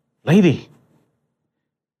 lady,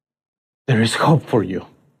 there is hope for you.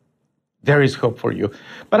 There is hope for you.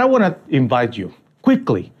 But I want to invite you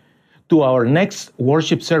quickly to our next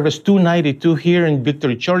worship service 292 here in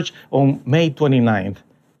Victory Church on May 29th.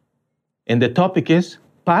 And the topic is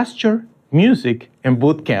pasture, music, and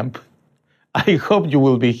boot camp. I hope you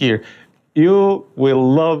will be here. You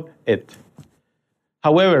will love it.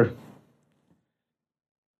 However,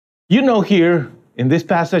 here in this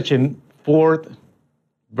passage in 4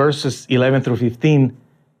 verses 11 through 15,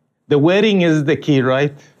 the wedding is the key,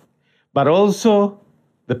 right? But also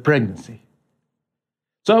the pregnancy.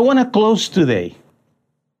 So I want to close today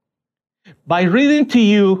by reading to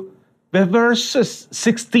you the verses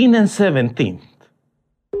 16 and 17.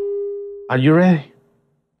 Are you ready?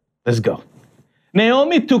 Let's go.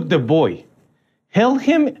 Naomi took the boy, held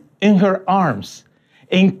him in her arms,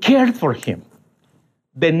 and cared for him.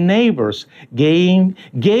 The neighbors gave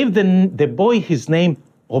the boy his name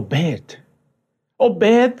Obed.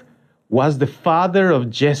 Obed was the father of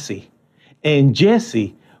Jesse, and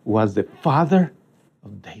Jesse was the father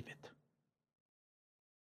of David.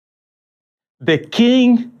 The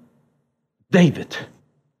King David,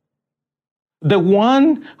 the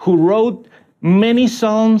one who wrote many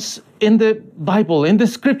Psalms in the Bible, in the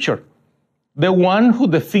scripture, the one who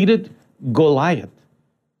defeated Goliath,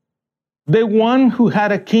 the one who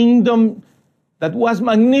had a kingdom that was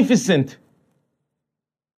magnificent.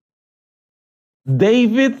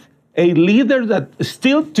 David, a leader that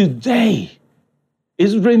still today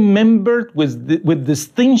is remembered with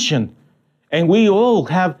distinction, and we all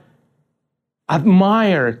have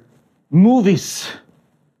admired movies,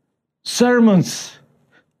 sermons,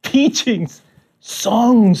 teachings,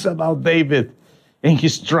 songs about David and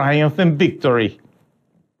his triumph and victory.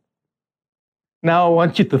 Now I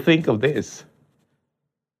want you to think of this.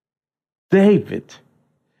 David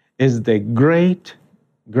is the great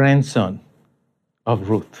grandson of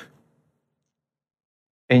Ruth.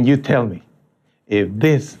 And you tell me if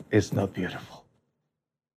this is not beautiful.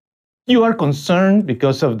 You are concerned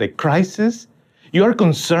because of the crisis. You are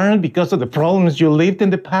concerned because of the problems you lived in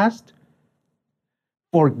the past.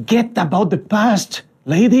 Forget about the past,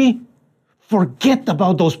 lady. Forget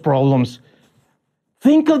about those problems.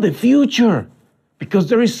 Think of the future, because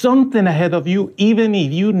there is something ahead of you, even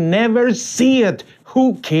if you never see it.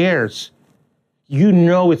 Who cares? You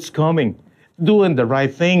know it's coming. Doing the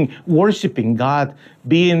right thing, worshiping God,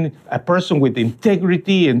 being a person with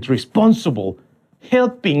integrity and responsible,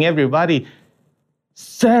 helping everybody,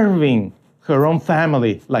 serving her own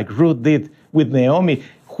family like Ruth did with Naomi,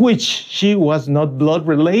 which she was not blood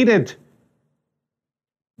related.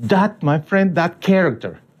 That, my friend, that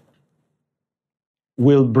character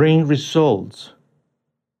will bring results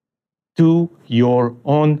to your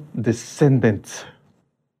own descendants.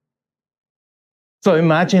 So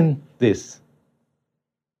imagine this.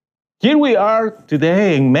 Here we are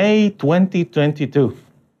today in May 2022,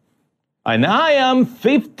 and I am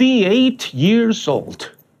 58 years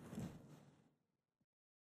old.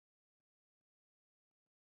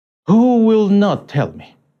 Who will not tell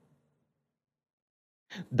me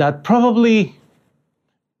that probably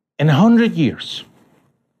in 100 years,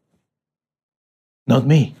 not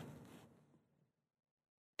me,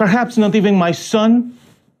 perhaps not even my son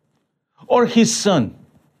or his son,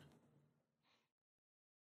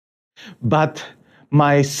 but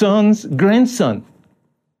my son's grandson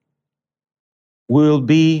will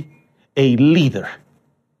be a leader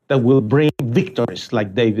that will bring victories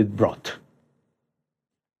like David brought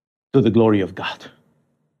to the glory of God,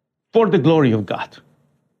 for the glory of God.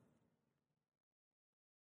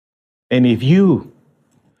 And if you,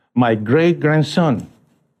 my great-grandson,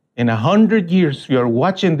 in 100 years you are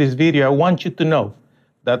watching this video, I want you to know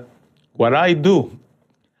that what I do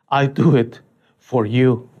it for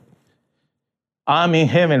you. I'm in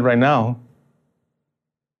heaven right now.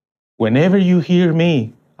 Whenever you hear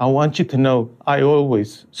me, I want you to know I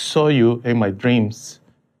always saw you in my dreams,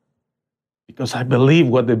 because I believe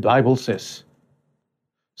what the Bible says.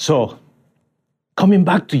 So, coming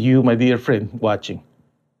back to you, my dear friend watching,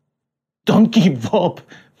 don't give up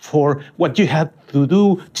for what you have to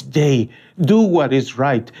do today. Do what is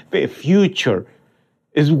right. The future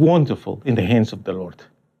is wonderful in the hands of the Lord.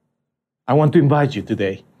 I want to invite you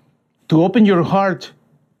today to open your heart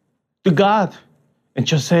to God and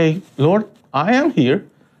just say, Lord, I am here.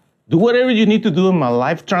 Do whatever you need to do in my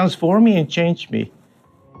life. Transform me and change me.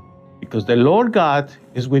 Because the Lord God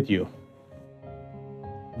is with you.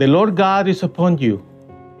 The Lord God is upon you.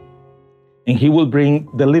 And He will bring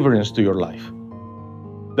deliverance to your life.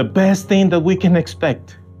 The best thing that we can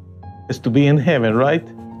expect is to be in heaven, right?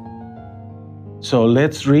 So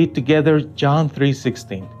let's read together John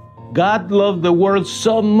 3:16. God loved the world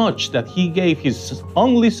so much that He gave His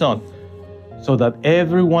only Son, so that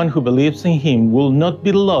everyone who believes in Him will not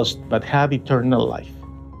be lost but have eternal life.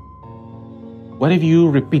 What if you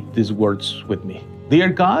repeat these words with me? Dear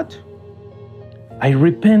God, I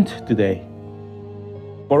repent today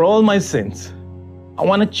for all my sins. I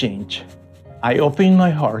want to change. I open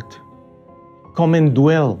my heart. Come and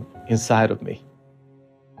dwell inside of me.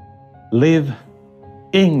 Live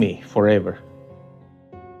in me forever.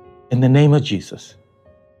 In the name of Jesus.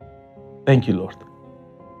 Thank you, Lord.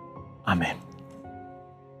 Amen.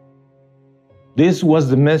 This was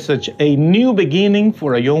the message, a new beginning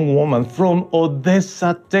for a young woman from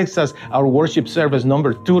Odessa, Texas, our worship service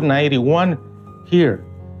number 291 here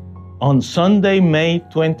on Sunday, May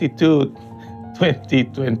 22,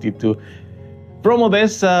 2022. From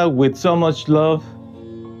Odessa with so much love,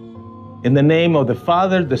 in the name of the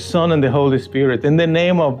Father, the Son, and the Holy Spirit, in the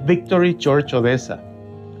name of Victory Church Odessa,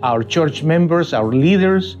 our church members, our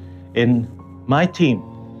leaders, and my team,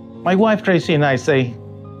 my wife Tracy and I say,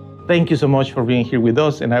 thank you so much for being here with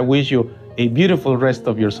us, and I wish you a beautiful rest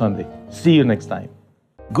of your Sunday. See you next time.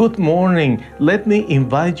 Good morning. Let me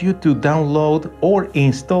invite you to download or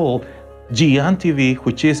install Gian TV,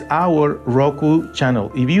 which is our Roku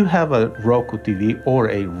channel. If you have a Roku TV or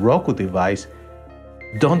a Roku device,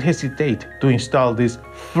 don't hesitate to install this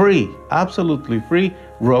free, absolutely free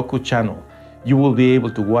Roku channel. You will be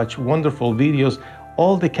able to watch wonderful videos,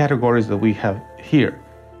 all the categories that we have here.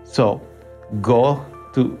 So go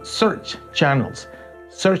to search channels,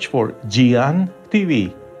 search for Gian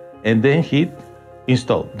TV, and then hit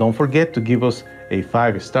install. Don't forget to give us a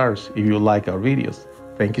 5 stars if you like our videos.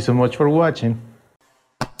 Thank you so much for watching.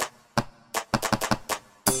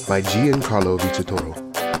 By Giancarlo Vitatoro.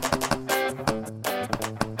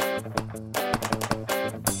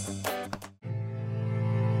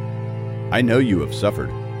 I know you have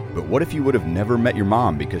suffered, but what if you would have never met your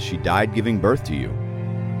mom because she died giving birth to you?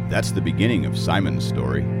 That's the beginning of Simon's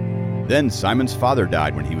story. Then Simon's father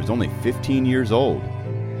died when he was only 15 years old.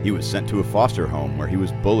 He was sent to a foster home where he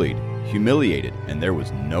was bullied, humiliated, and there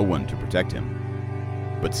was no one to protect him.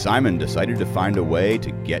 But Simon decided to find a way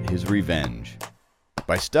to get his revenge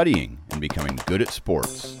by studying and becoming good at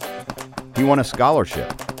sports. He won a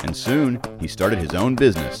scholarship, and soon he started his own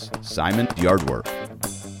business, Simon's Yardwork.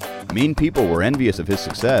 Mean people were envious of his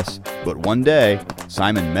success, but one day,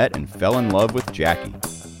 Simon met and fell in love with Jackie.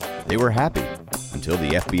 They were happy until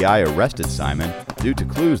the FBI arrested Simon due to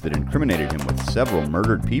clues that incriminated him with several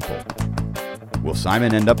murdered people. Will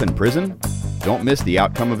Simon end up in prison? Don't miss the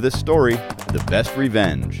outcome of this story, The Best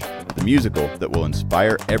Revenge, the musical that will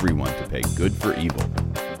inspire everyone to pay good for evil.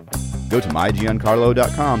 Go to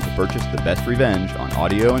mygiancarlo.com to purchase The Best Revenge on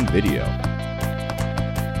audio and video.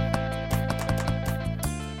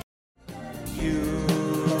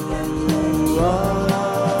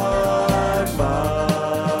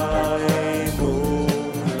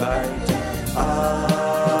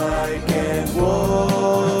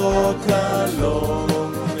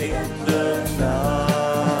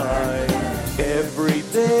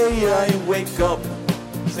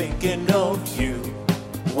 Thinking of you,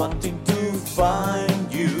 wanting to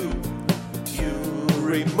find you. You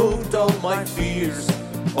removed all my fears,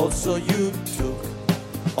 also you took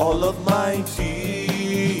all of my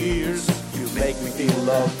tears. You make me feel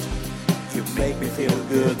loved, you make me feel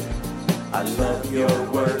good. I love your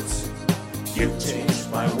words, you changed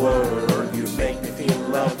my world. You make me feel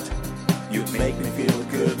loved, you make me feel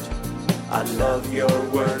good. I love your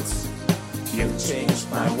words, you changed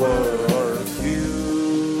my world. You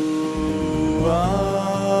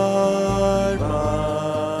are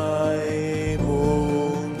my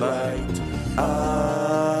moonlight.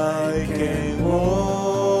 I can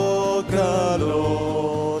walk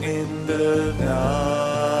alone in the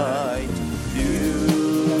night. You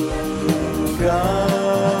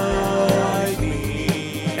guide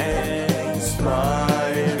me and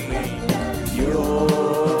inspire me. Your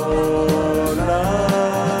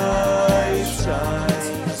light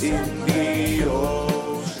shines in the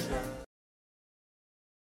ocean.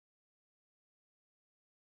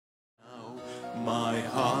 My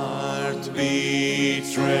heart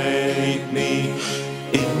betrayed me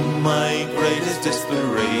in my greatest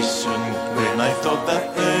desperation. When I thought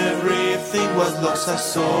that everything was lost, I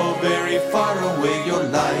saw very far away your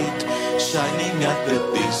light shining at the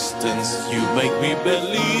distance. You make me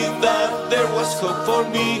believe that there was hope for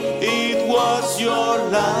me. It was your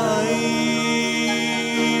light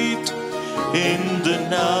in the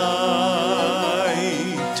night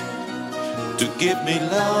to give me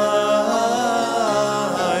life.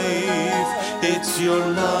 It's your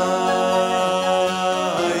light.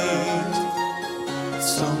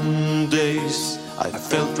 Some days I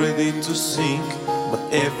felt ready to sink, but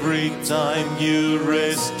every time you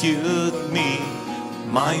rescued me,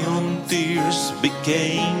 my own tears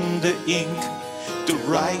became the ink to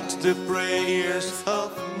write the prayers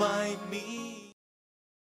of my need.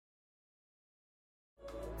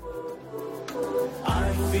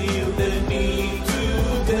 I feel the need to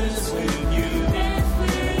dance with you.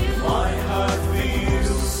 My heart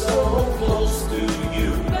feels so close to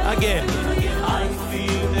you. Again, I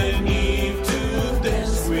feel the need to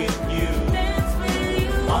dance with you.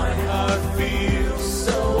 My heart feels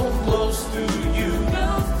so close to you.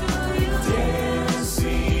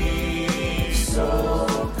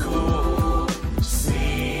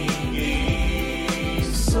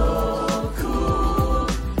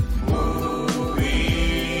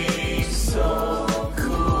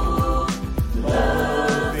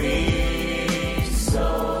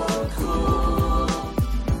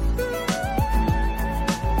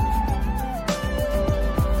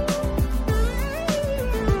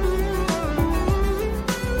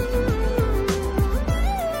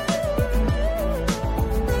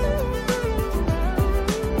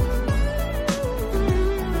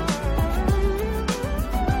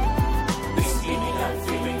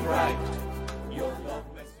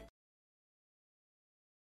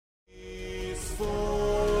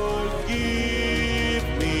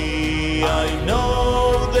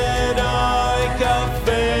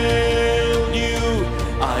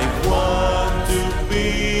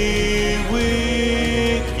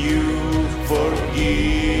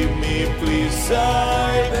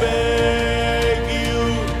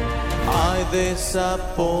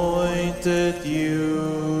 disappointed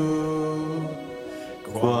you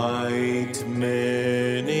quite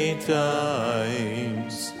many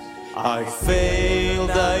times. I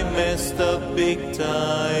failed, I messed up big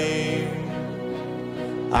time.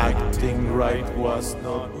 Acting right was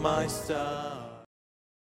not my style.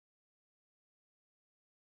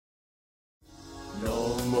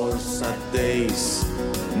 No more sad days,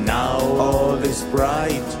 now all is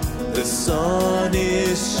bright. The sun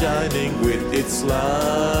is shining with its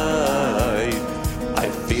light. I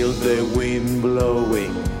feel the wind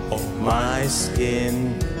blowing on my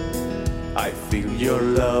skin. I feel your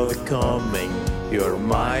love coming, you're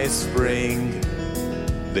my spring.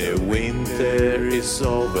 The winter is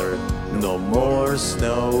over, no more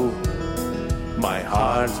snow. My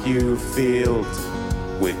heart you filled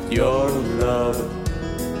with your love.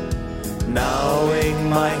 Now in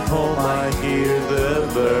my home I hear the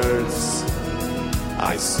birds.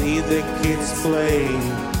 I see the kids playing,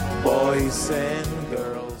 boys and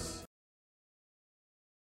girls.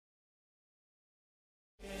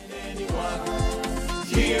 Can anyone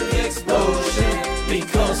hear the explosion?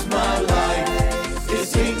 Because my life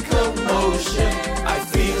is in commotion. I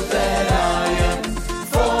feel that I am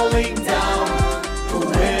falling down.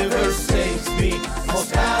 Whoever saves me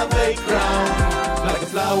must have a crown. Like the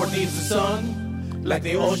flower needs the sun, like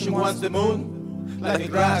the ocean wants the moon, like the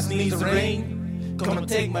grass needs the rain. Come and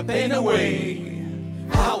take my pain away.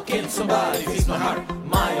 How can somebody fix my heart?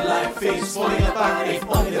 My life is falling apart. If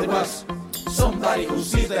only there was somebody who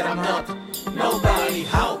sees that I'm not nobody.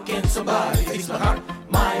 How can somebody fix my heart?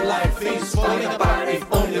 My life is falling apart. If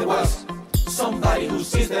only there was somebody who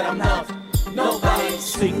sees that I'm not nobody.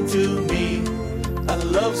 Sing to me a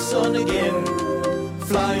love song again.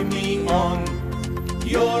 Fly me on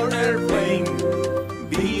your airplane.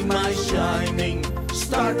 Be my shining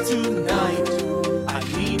star tonight. I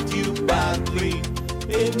need you badly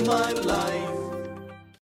in my life.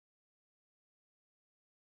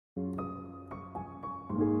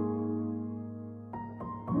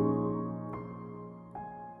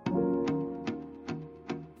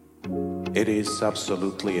 It is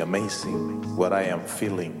absolutely amazing what I am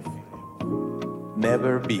feeling.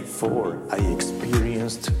 Never before I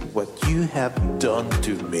experienced what you have done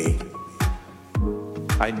to me.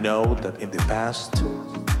 I know that in the past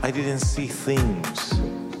I didn't see things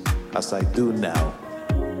as I do now,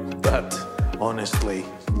 but honestly,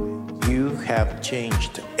 you have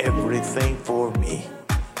changed everything for me.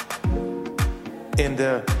 And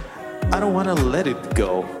I don't want to let it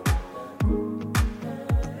go.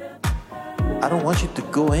 I don't want you to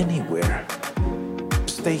go anywhere.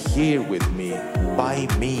 Stay here with me, by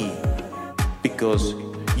me, because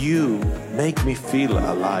you make me feel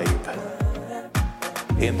alive.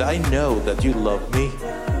 And I know that you love me,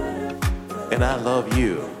 and I love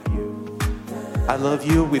you. I love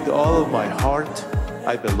you with all of my heart.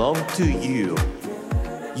 I belong to you.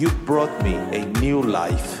 You brought me a new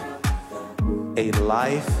life, a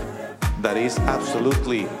life that is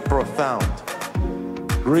absolutely profound,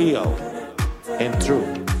 real, and true.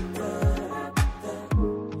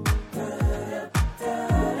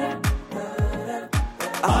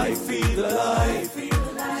 I feel alive,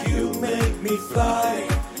 you make me fly.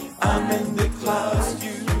 I'm in the clouds,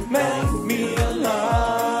 you make me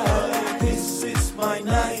alive. This is my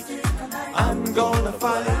night, I'm gonna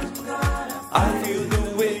fight. I feel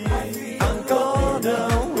the wind, I'm gonna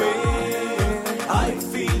win. I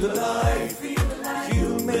feel alive, you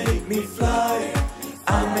make me fly.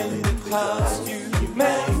 I'm in the clouds, you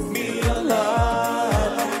make me alive.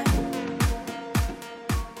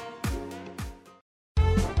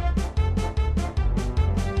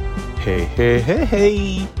 Hey, hey, hey,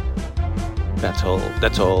 hey. That's all,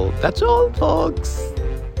 folks.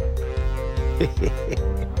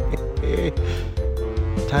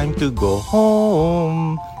 Time to go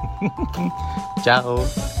home. Ciao.